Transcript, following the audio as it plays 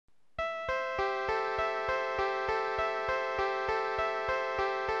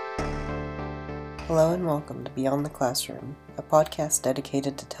Hello and welcome to Beyond the Classroom, a podcast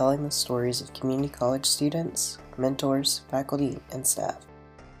dedicated to telling the stories of community college students, mentors, faculty, and staff.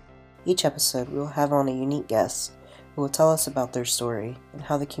 Each episode we will have on a unique guest who will tell us about their story and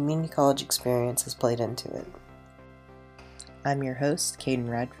how the community college experience has played into it. I'm your host, Caden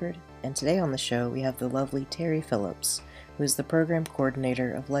Radford, and today on the show we have the lovely Terry Phillips, who is the program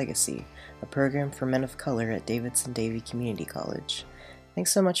coordinator of Legacy, a program for men of color at Davidson Davie Community College.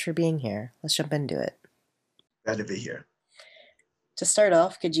 Thanks so much for being here. Let's jump into it. Glad to be here. To start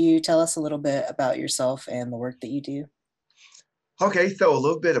off, could you tell us a little bit about yourself and the work that you do? Okay, so a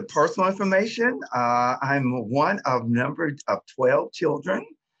little bit of personal information. I'm one of 12 children.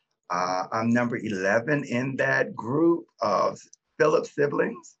 I'm number 11 in that group of Phillips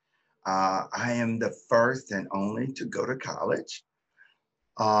siblings. I am the first and only to go to college.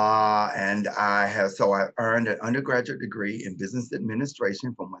 I earned an undergraduate degree in business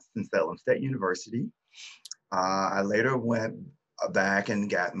administration from Winston-Salem State University. I later went back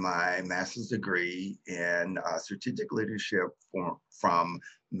and got my master's degree in strategic leadership from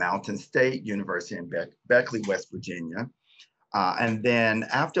Mountain State University in Beckley, West Virginia. And then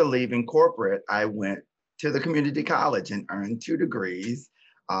after leaving corporate, I went to the community college and earned 2 degrees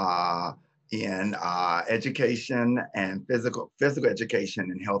in education and physical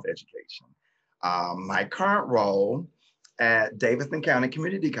education and health education. My current role at Davidson County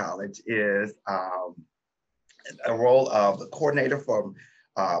Community College is a role of the coordinator for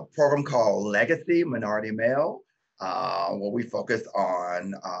a program called Legacy Minority Male, where we focus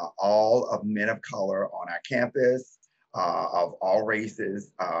on all of men of color on our campus, of all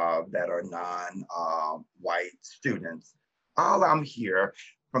races that are non-white students. While I'm here,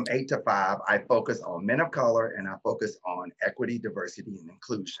 from 8 to 5, I focus on men of color and I focus on equity, diversity, and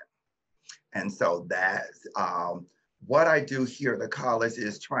inclusion. And so that's what I do here at the college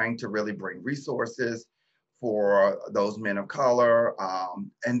is trying to really bring resources for those men of color,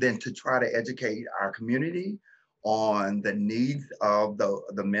 and then to try to educate our community on the needs of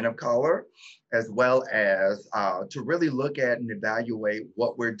the men of color, as well as to really look at and evaluate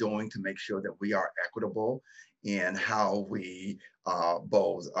what we're doing to make sure that we are equitable in how we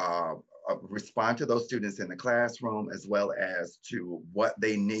both respond to those students in the classroom, as well as to what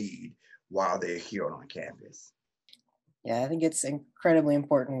they need while they're here on campus. Yeah, I think it's incredibly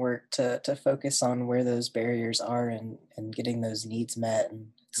important work to focus on where those barriers are and getting those needs met. And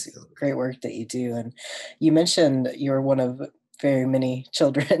it's great work that you do. And you mentioned you're one of very many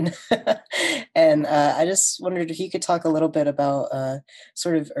children. And I just wondered if you could talk a little bit about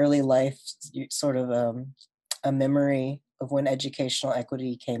sort of early life, sort of a memory of when educational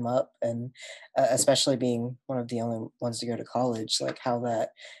equity came up, and especially being one of the only ones to go to college, like how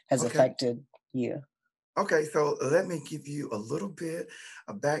that has affected you. Okay, so let me give you a little bit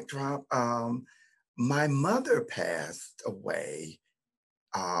of backdrop. My mother passed away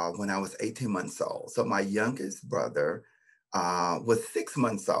when I was 18 months old. So my youngest brother was 6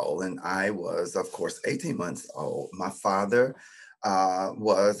 months old, and I was, of course, 18 months old. My father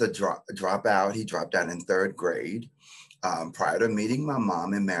was a dropout. He dropped out in 3rd grade prior to meeting my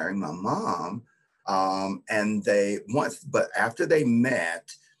mom and marrying my mom. But after they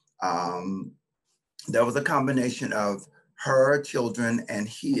met, there was a combination of her children and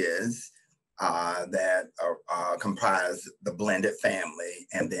his that comprised the blended family.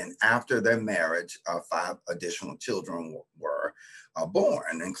 And then after their marriage, 5 additional children were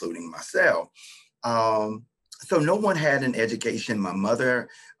born, including myself. So no one had an education. My mother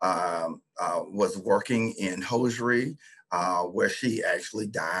was working in hosiery, where she actually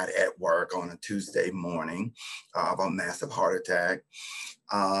died at work on a Tuesday morning of a massive heart attack.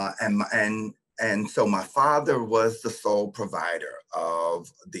 And so my father was the sole provider of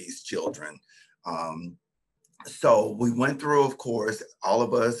these children. So we went through, of course, all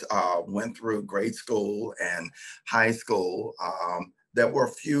of us went through grade school and high school. There were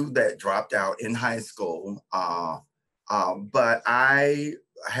a few that dropped out in high school, but I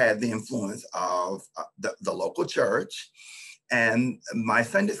had the influence of the local church. And my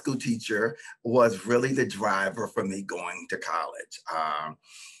Sunday school teacher was really the driver for me going to college.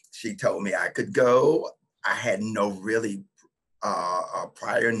 She told me I could go. I had no really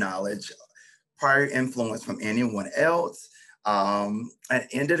prior knowledge, prior influence from anyone else. I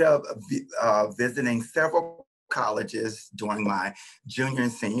ended up visiting several colleges during my junior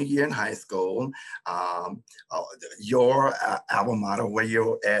and senior year in high school. Your alma mater, where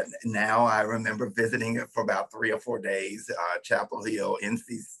you're at now, I remember visiting it for about 3 or 4 days, Chapel Hill,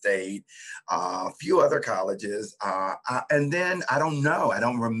 NC State, a few other colleges. And then I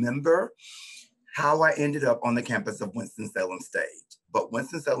don't remember how I ended up on the campus of Winston-Salem State. but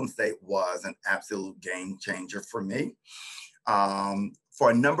Winston-Salem State was an absolute game changer for me for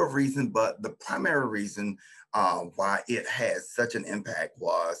a number of reasons, but the primary reason why it had such an impact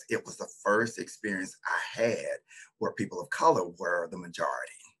was it was the first experience I had where people of color were the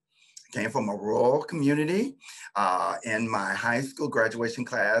majority. Came from a rural community. In my high school graduation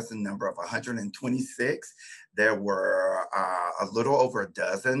class, a number of 126, there were a little over a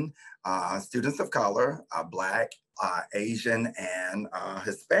dozen students of color, Black, Asian, and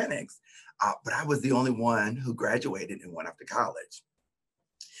Hispanics. But I was the only one who graduated and went off to college.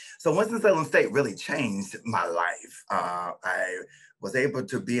 So Winston-Salem State really changed my life. I was able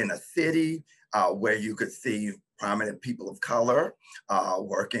to be in a city where you could see prominent people of color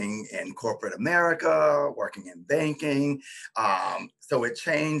working in corporate America, working in banking. So it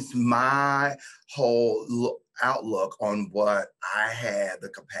changed my whole outlook on what I had the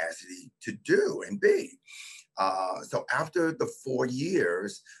capacity to do and be. So after the 4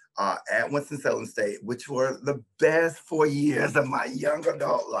 years at Winston-Salem State, which were the best 4 years of my young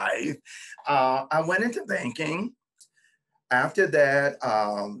adult life, I went into banking. After that,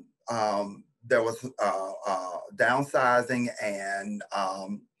 there was downsizing and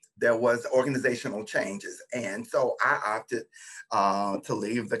there was organizational changes. And so I opted to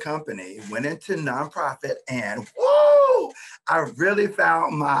leave the company, went into nonprofit, and whoa, I really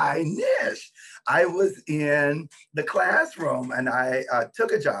found my niche. I was in the classroom and I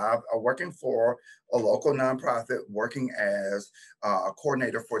took a job working for a local nonprofit, working as a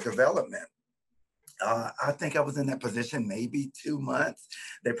coordinator for development. I think I was in that position maybe 2 months.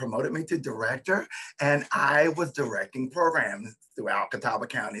 They promoted me to director, and I was directing programs throughout Catawba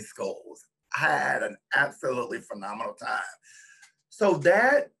County schools. I had an absolutely phenomenal time. So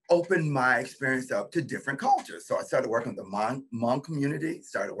that opened my experience up to different cultures. So I started working with the Hmong community,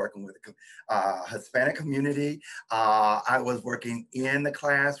 started working with the Hispanic community. I was working in the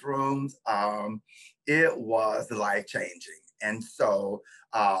classrooms. It was life changing. And so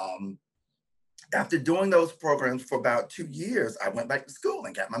after doing those programs for about 2 years, I went back to school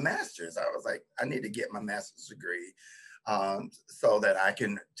and got my master's. I was like, I need to get my master's degree so that I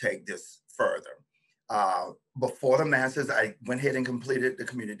can take this further. Before the master's, I went ahead and completed the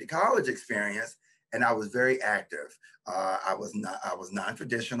community college experience, and I was very active. I was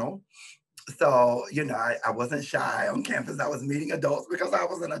non-traditional. So, you know, I wasn't shy on campus. I was meeting adults because I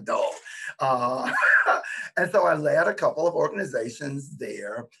was an adult. Uh, and so I led a couple of organizations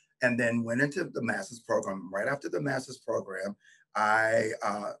there and then went into the master's program. Right after the master's program, I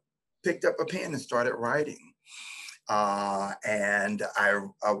picked up a pen and started writing. And I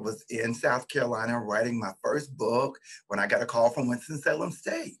was in South Carolina writing my first book when I got a call from Winston-Salem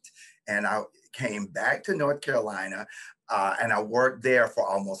State. And I came back to North Carolina and I worked there for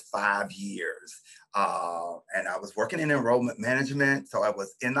almost 5 years. And I was working in enrollment management. So I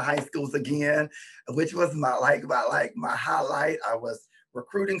was in the high schools again, which was my highlight. I was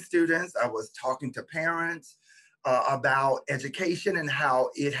recruiting students. I was talking to parents about education and how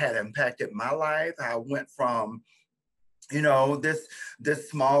it had impacted my life. I went from this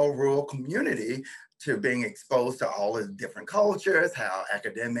small rural community to being exposed to all the different cultures, how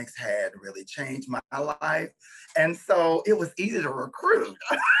academics had really changed my life. And so it was easy to recruit,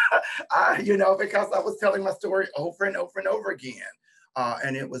 because I was telling my story over and over and over again.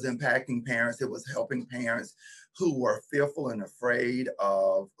 And it was impacting parents. It was helping parents who were fearful and afraid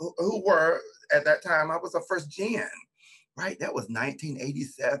of, who were, at that time, I was a first gen, right? That was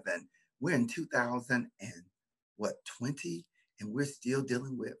 1987. We're in 2020, and we're still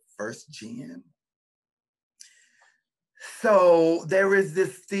dealing with first gen. So there is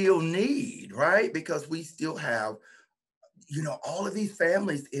this still need, right? Because we still have, all of these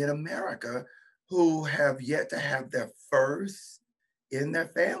families in America who have yet to have their first in their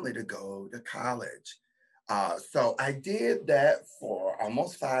family to go to college. So I did that for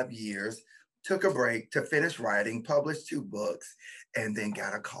almost 5 years, took a break to finish writing, published 2 books, and then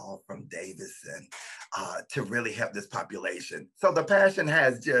got a call from Davidson to really help this population. So the passion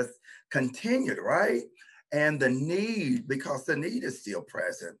has just continued, right? And the need, because the need is still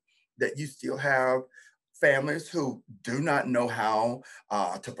present, that you still have families who do not know how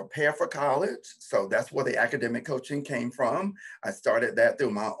to prepare for college. So that's where the academic coaching came from. I started that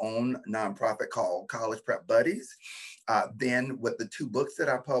through my own nonprofit called College Prep Buddies. Then with the 2 books that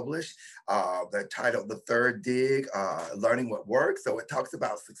I published, the title, The Third Dig, Learning What Works. So it talks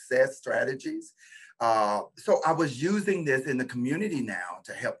about success strategies. So I was using this in the community now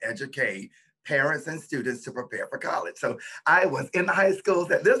to help educate parents and students to prepare for college. So I was in the high schools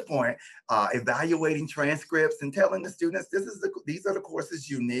at this point, evaluating transcripts and telling the students, these are the courses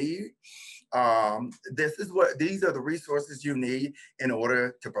you need. These are the resources you need in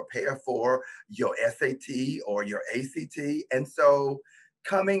order to prepare for your SAT or your ACT. And so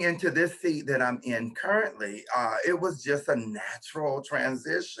coming into this seat that I'm in currently, it was just a natural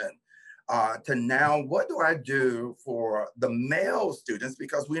transition to now what do I do for the male students?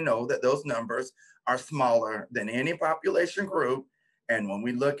 Because we know that those numbers are smaller than any population group. And when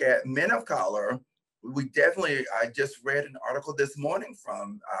we look at men of color, I just read an article this morning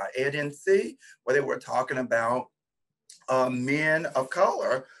from EdNC where they were talking about men of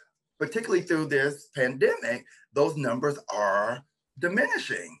color, particularly through this pandemic, those numbers are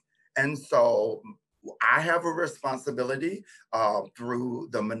diminishing. And so I have a responsibility through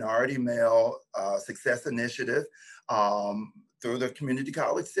the Minority Male Success Initiative, through the community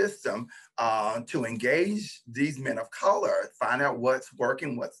college system, to engage these men of color, find out what's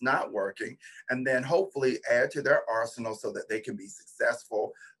working, what's not working, and then hopefully add to their arsenal so that they can be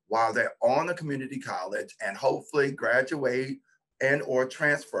successful while they're on the community college and hopefully graduate and or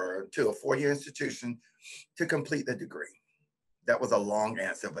transfer to a four-year institution to complete the degree. That was a long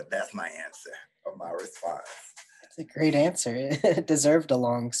answer, but that's my answer of my response. It's a great answer. It deserved a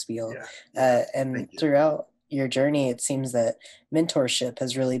long spiel. And Thank you. throughout your journey, it seems that mentorship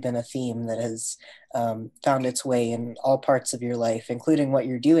has really been a theme that has found its way in all parts of your life, including what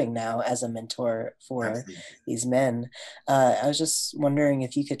you're doing now as a mentor for Absolutely. these men. I was just wondering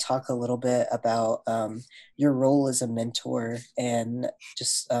if you could talk a little bit about your role as a mentor and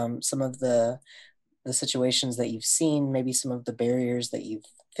just some of the situations that you've seen, maybe some of the barriers that you've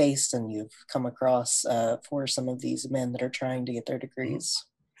faced and you've come across for some of these men that are trying to get their degrees.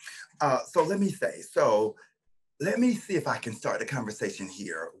 So let me see if I can start the conversation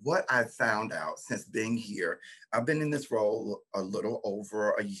here. What I found out since being here, I've been in this role a little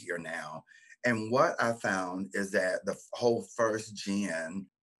over a year now. And what I found is that the whole first gen,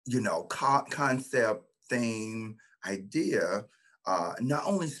 concept, theme, idea, not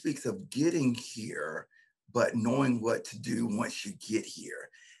only speaks of getting here, but knowing what to do once you get here.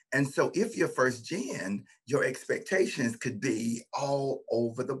 And so if you're first gen, your expectations could be all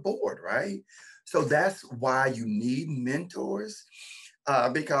over the board, right? So that's why you need mentors,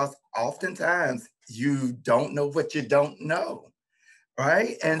 because oftentimes you don't know what you don't know,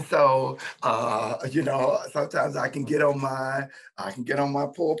 right? And so, sometimes I can get on my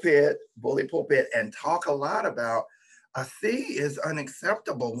pulpit, bully pulpit, and talk a lot about a C is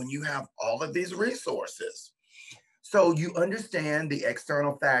unacceptable when you have all of these resources. So you understand the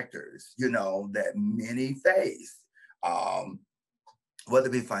external factors, that many face. Whether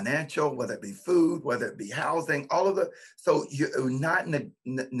it be financial, whether it be food, whether it be housing, all of the, so you're not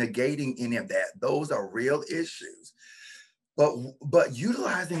negating any of that. Those are real issues. But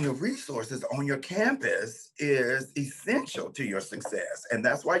utilizing the resources on your campus is essential to your success. And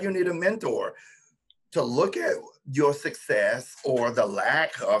that's why you need a mentor to look at your success or the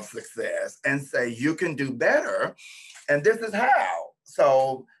lack of success and say, you can do better. And this is how.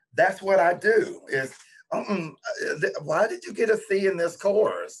 So that's what I do is, why did you get a C in this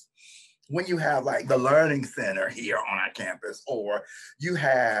course? When you have like the Learning Center here on our campus, or you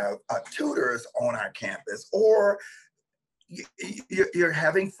have tutors on our campus, or you're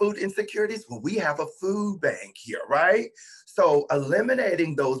having food insecurities. Well, we have a food bank here, right? So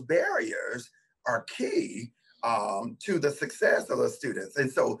eliminating those barriers are key to the success of the students.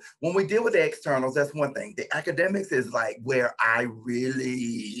 And so when we deal with the externals, that's one thing. The academics is like where I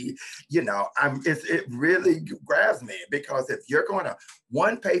really, it really grabs me, because if you're going to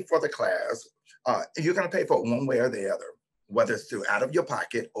pay for the class, you're going to pay for it one way or the other, whether it's through out of your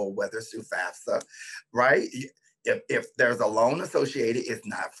pocket or whether it's through FAFSA, right? If there's a loan associated, it's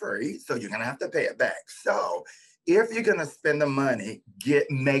not free, so you're going to have to pay it back. So if you're going to spend the money,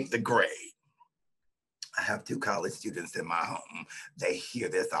 make the grade. I have 2 college students in my home. They hear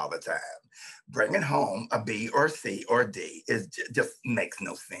this all the time. Bringing home a B or C or D just makes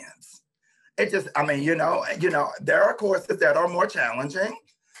no sense. It just, there are courses that are more challenging.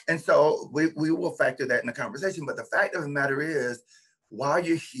 And so we will factor that in the conversation. But the fact of the matter is, while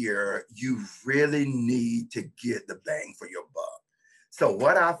you're here, you really need to get the bang for your buck. So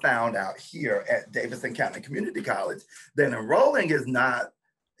what I found out here at Davidson County Community College, then enrolling is not,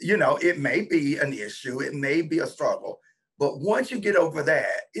 it may be an issue, it may be a struggle, but once you get over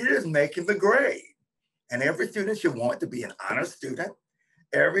that, it is making the grade. And every student should want to be an honor student.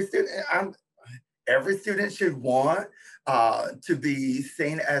 Every student should want to be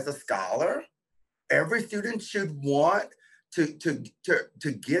seen as a scholar. Every student should want to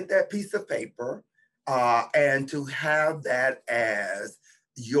get that piece of paper and to have that as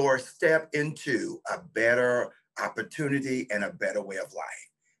your step into a better opportunity and a better way of life.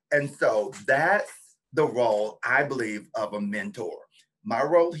 And so that's the role, I believe, of a mentor. My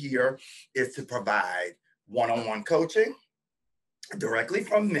role here is to provide one-on-one coaching directly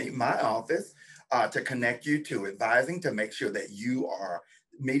from me, my office, to connect you to advising, to make sure that you are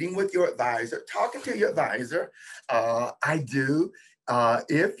meeting with your advisor, talking to your advisor. I do.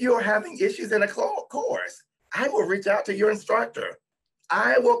 If you're having issues in a course, I will reach out to your instructor.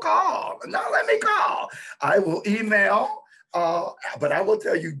 I will call. Now let me call. I will email. But I will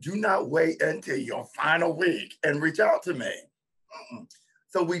tell you, do not wait until your final week and reach out to me.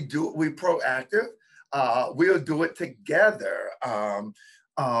 So we proactive. We'll do it together. I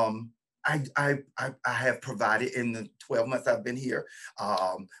have provided in the 12 months I've been here.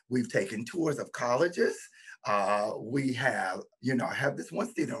 We've taken tours of colleges. We have, I have this one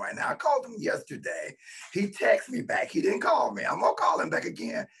student right now. I called him yesterday. He texted me back. He didn't call me. I'm gonna call him back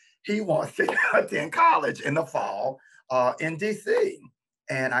again. He wants to attend college in the fall in DC.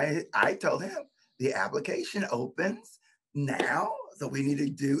 And I told him the application opens now. So we need to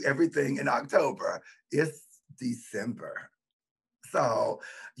do everything in October. It's December. So,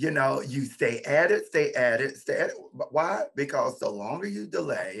 you stay at it, stay at it, stay at it. Why? Because the longer you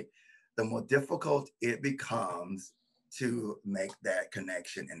delay, the more difficult it becomes to make that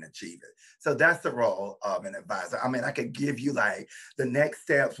connection and achieve it. So that's the role of an advisor. I mean, I could give you like the next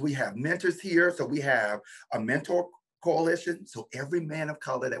steps. We have mentors here. So we have a mentor coalition. So every man of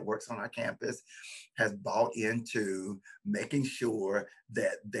color that works on our campus has bought into making sure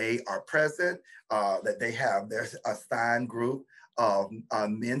that they are present, that they have their assigned group of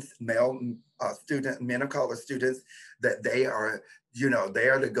male student, men of color students, that they are, they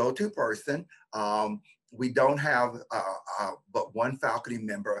are the go-to person. We don't have but one faculty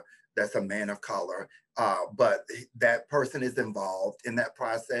member that's a man of color, but that person is involved in that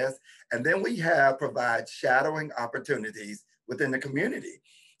process. And then we provide shadowing opportunities within the community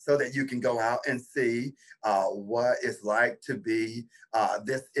so that you can go out and see what it's like to be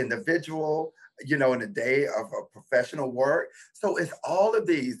this individual, in a day of professional work. So it's all of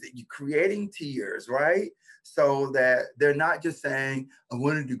these, you creating tiers, right? So that they're not just saying, I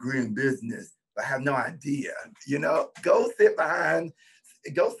want a degree in business, but I have no idea. Go sit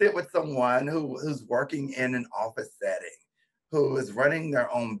with someone who's working in an office setting, who is running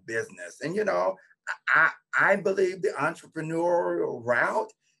their own business. And I believe the entrepreneurial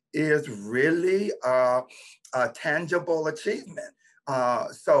route is really a tangible achievement.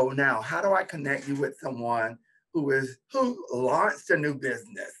 So now, how do I connect you with someone who launched a new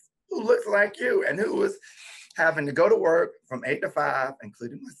business, who looks like you, and who is having to go to work from 8 to 5,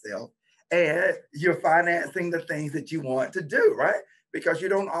 including myself, and you're financing the things that you want to do, right? Because you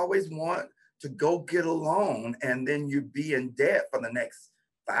don't always want to go get a loan and then you be in debt for the next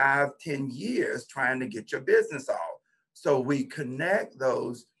 5, 10 years trying to get your business off. So we connect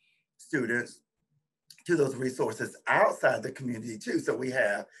those students to those resources outside the community too. So we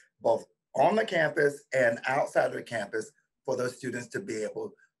have both on the campus and outside of the campus for those students to be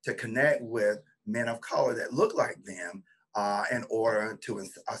able to connect with men of color that look like them in order to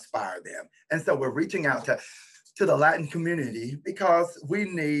inspire them. And so we're reaching out to the Latin community because we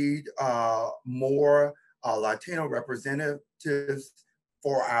need more Latino representatives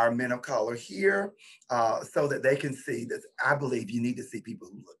for our men of color here so that they can see that. I believe you need to see people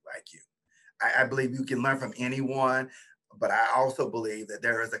who look like you. I believe you can learn from anyone, but I also believe that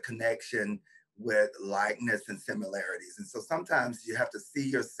there is a connection with likeness and similarities. And so sometimes you have to see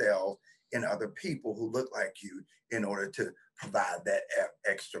yourself in other people who look like you in order to provide that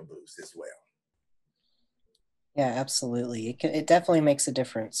extra boost as well. Yeah, absolutely. It definitely makes a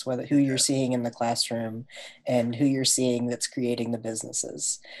difference who you're seeing in the classroom and who you're seeing that's creating the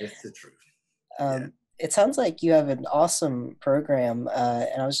businesses. It's the truth. It sounds like you have an awesome program,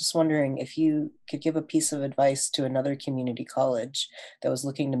 and I was just wondering if you could give a piece of advice to another community college that was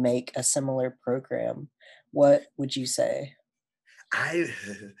looking to make a similar program. What would you say? As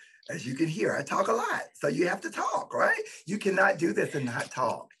you can hear, I talk a lot. So you have to talk, right? You cannot do this and not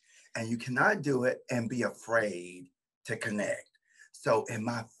talk. And you cannot do it and be afraid to connect. So in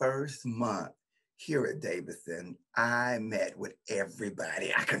my first month here at Davidson, I met with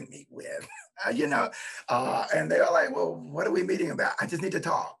everybody I could meet with, and they were like, well, what are we meeting about? I just need to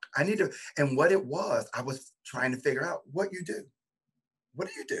talk. And what it was, I was trying to figure out what you do. What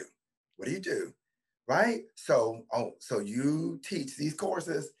do you do? What do you do? Right? So you teach these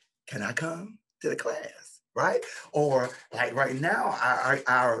courses. Can I come to the class? Right? Or like right now,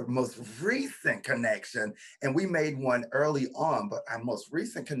 our most recent connection, and we made one early on, but our most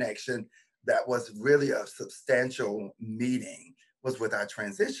recent connection that was really a substantial meeting was with our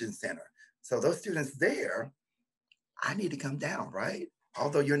transition center. So those students there, I need to come down, right?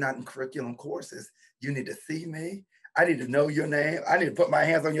 although you're not in curriculum courses, you need to see me. I need to know your name. I need to put my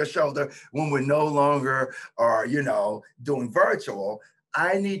hands on your shoulder when we're no longer are, doing virtual.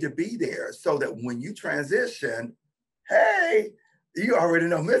 I need to be there so that when you transition, hey, you already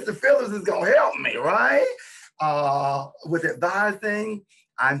know Mr. Phillips is gonna help me, right? With advising,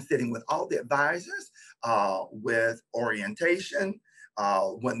 I'm sitting with all the advisors with orientation.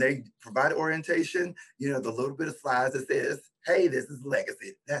 When they provide orientation, the little bit of slides that says, hey, this is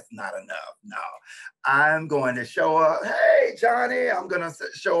legacy. That's not enough. No, I'm going to show up. Hey, Johnny, I'm going to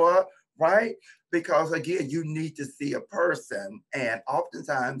show up, right? Because again, you need to see a person. And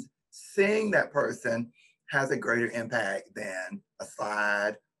oftentimes, seeing that person has a greater impact than a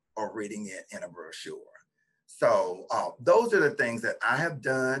slide or reading it in a brochure. So those are the things that I have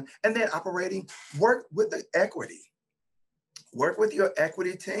done. And then operating, work with the equity, work with your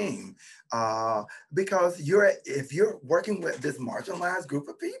equity team, because if you're working with this marginalized group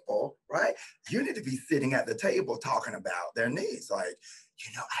of people, right, you need to be sitting at the table talking about their needs. Like,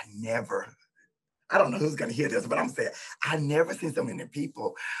 I don't know who's going to hear this, but I'm saying I never seen so many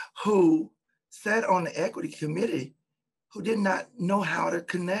people who sat on the equity committee who did not know how to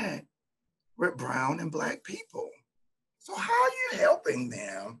connect with brown and black people. So how are you helping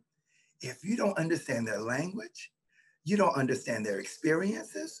them if you don't understand their language? You don't understand their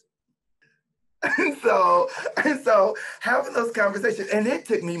experiences. And so having those conversations, and it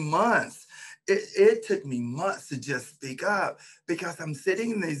took me months. It took me months to just speak up because I'm sitting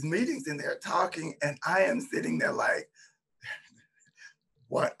in these meetings and they're talking, and I am sitting there like,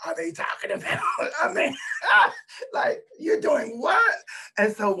 what are they talking about? I mean, like, you're doing what?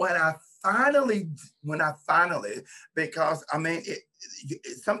 And so when I finally, because I mean,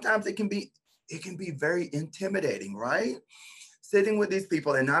 sometimes it can be very intimidating, right? Sitting with these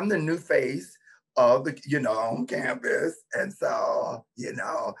people, and I'm the new face of the, on campus. And so,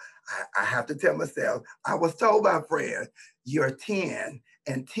 I have to tell myself, I was told by a friend, you're 10,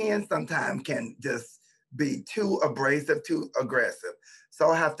 and 10 sometimes can just be too abrasive, too aggressive. So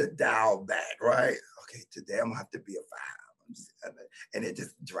I have to dial back, right? Okay, today I'm gonna have to be a 5. And it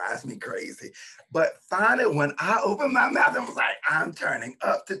just drives me crazy. But finally, when I opened my mouth and was like, I'm turning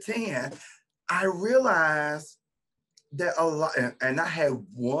up to 10, I realized that a lot, and I had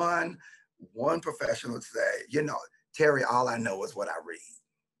one professional say, Terry, all I know is what I read.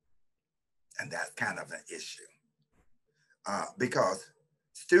 And that's kind of an issue, because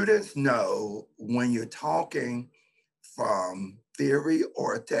students know when you're talking from theory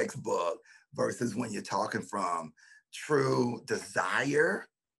or a textbook versus when you're talking from true desire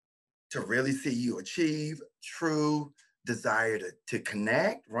to really see you achieve, true desire to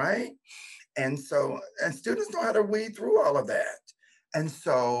connect, right? And students know how to weed through all of that. And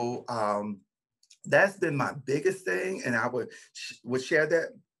so that's been my biggest thing. And I would share that.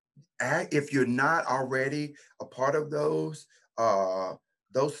 If you're not already a part of those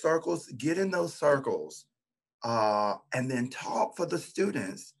circles, get in those circles, and then talk for the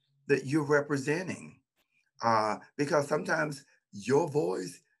students that you're representing. Because sometimes your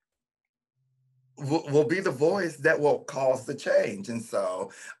voice will be the voice that will cause the change. And so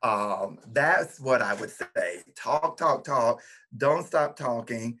that's what I would say. Talk, talk, talk. Don't stop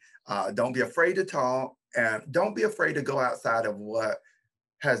talking. Don't be afraid to talk. And don't be afraid to go outside of what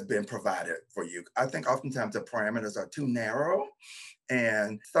has been provided for you. I think oftentimes the parameters are too narrow.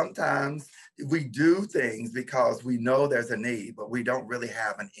 And sometimes we do things because we know there's a need, but we don't really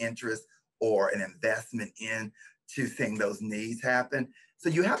have an interest or an investment in to seeing those needs happen. So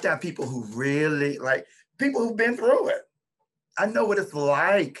you have to have people who really, like, people who've been through it. I know what it's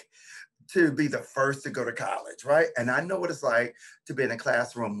like to be the first to go to college, right? And I know what it's like to be in a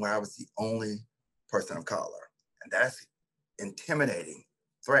classroom where I was the only person of color. And that's intimidating,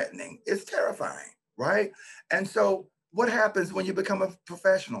 threatening. It's terrifying, right? And so what happens when you become a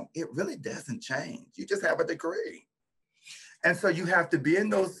professional? It really doesn't change. You just have a degree. And so you have to be in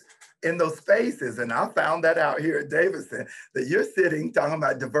those spaces. And I found that out here at Davidson, that you're sitting talking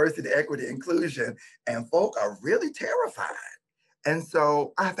about diversity, equity, inclusion, and folk are really terrified. And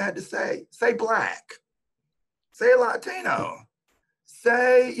so I've had to say black, say Latino,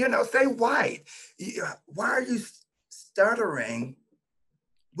 say white. Why are you stuttering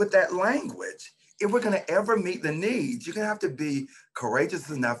with that language? If we're going to ever meet the needs, you're going to have to be courageous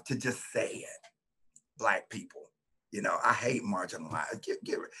enough to just say it. Black people. I hate marginalized.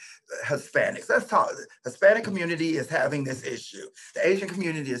 Get Hispanics. Let's talk. Hispanic community is having this issue. The Asian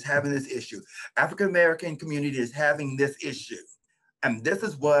community is having this issue. African American community is having this issue. And this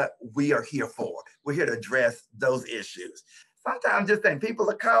is what we are here for. We're here to address those issues. sometimes just saying people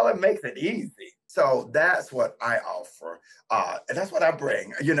of color makes it easy. So that's what I offer. And that's what I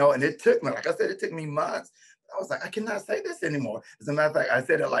bring, and it took me, like I said, it took me months. I was like, I cannot say this anymore. As a matter of fact, I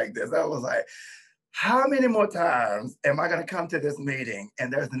said it like this. I was like, how many more times am I going to come to this meeting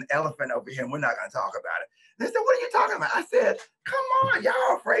and there's an elephant over here and we're not going to talk about it? And they said, what are you talking about? I said, come on,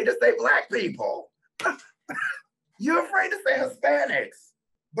 y'all afraid to say Black people. You're afraid to say Hispanics,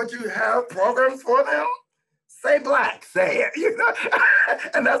 but you have programs for them? Say Black, say it,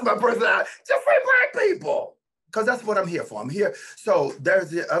 and that's my personality. Just say Black people, because that's what I'm here for. I'm here. So there's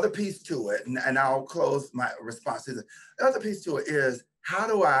the other piece to it, and I'll close my response to this. The other piece to it is, how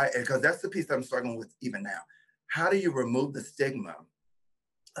do I, because that's the piece that I'm struggling with even now, how do you remove the stigma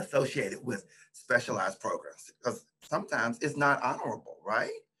associated with specialized programs? Because sometimes it's not honorable,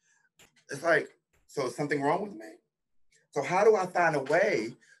 right? It's like, so is something wrong with me? So how do I find a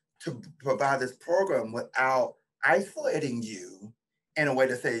way to provide this program without isolating you in a way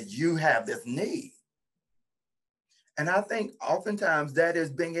that says you have this need? And I think oftentimes that is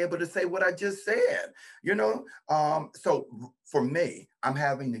being able to say what I just said, So for me, I'm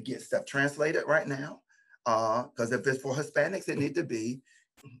having to get stuff translated right now, because if it's for Hispanics, it needs to be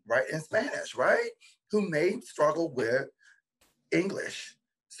right in Spanish, right? Who may struggle with English.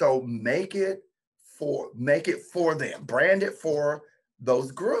 So make it for them, brand it for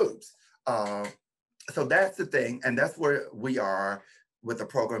those groups. So that's the thing, and that's where we are with the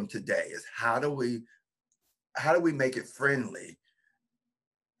program today, is how do we make it friendly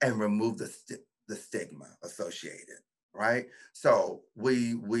and remove the stigma associated, right? So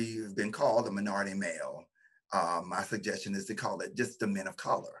we've been called a minority male. My suggestion is to call it just the men of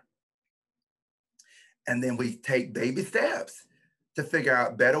color. And then we take baby steps to figure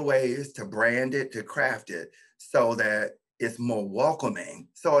out better ways to brand it, to craft it, so that it's more welcoming,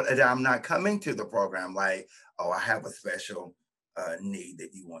 so that I'm not coming to the program like, oh, I have a special need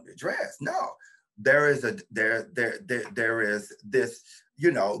that you want to address. No, there is this,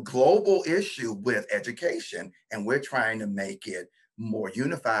 global issue with education, and we're trying to make it more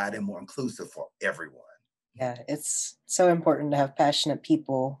unified and more inclusive for everyone. Yeah, it's so important to have passionate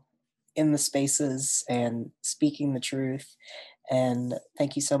people in the spaces and speaking the truth. And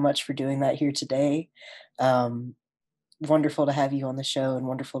thank you so much for doing that here today. Wonderful to have you on the show, and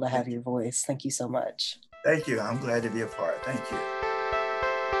wonderful to have your voice. Thank you so much. Thank you. I'm glad to be a part. Thank you.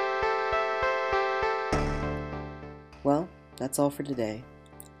 Well, that's all for today.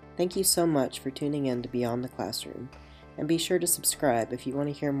 Thank you so much for tuning in to Beyond the Classroom, and be sure to subscribe if you want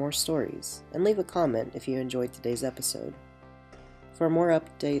to hear more stories, and leave a comment if you enjoyed today's episode. For more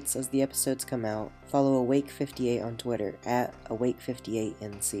updates as the episodes come out, follow Awake58 on Twitter at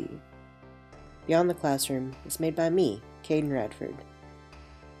Awake58NC. Beyond the Classroom is made by me, Caden Radford.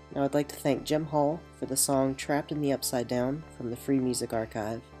 Now I'd like to thank Jim Hall for the song Trapped in the Upside Down from the Free Music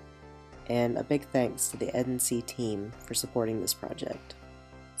Archive, and a big thanks to the Ed&C team for supporting this project.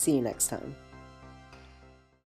 See you next time.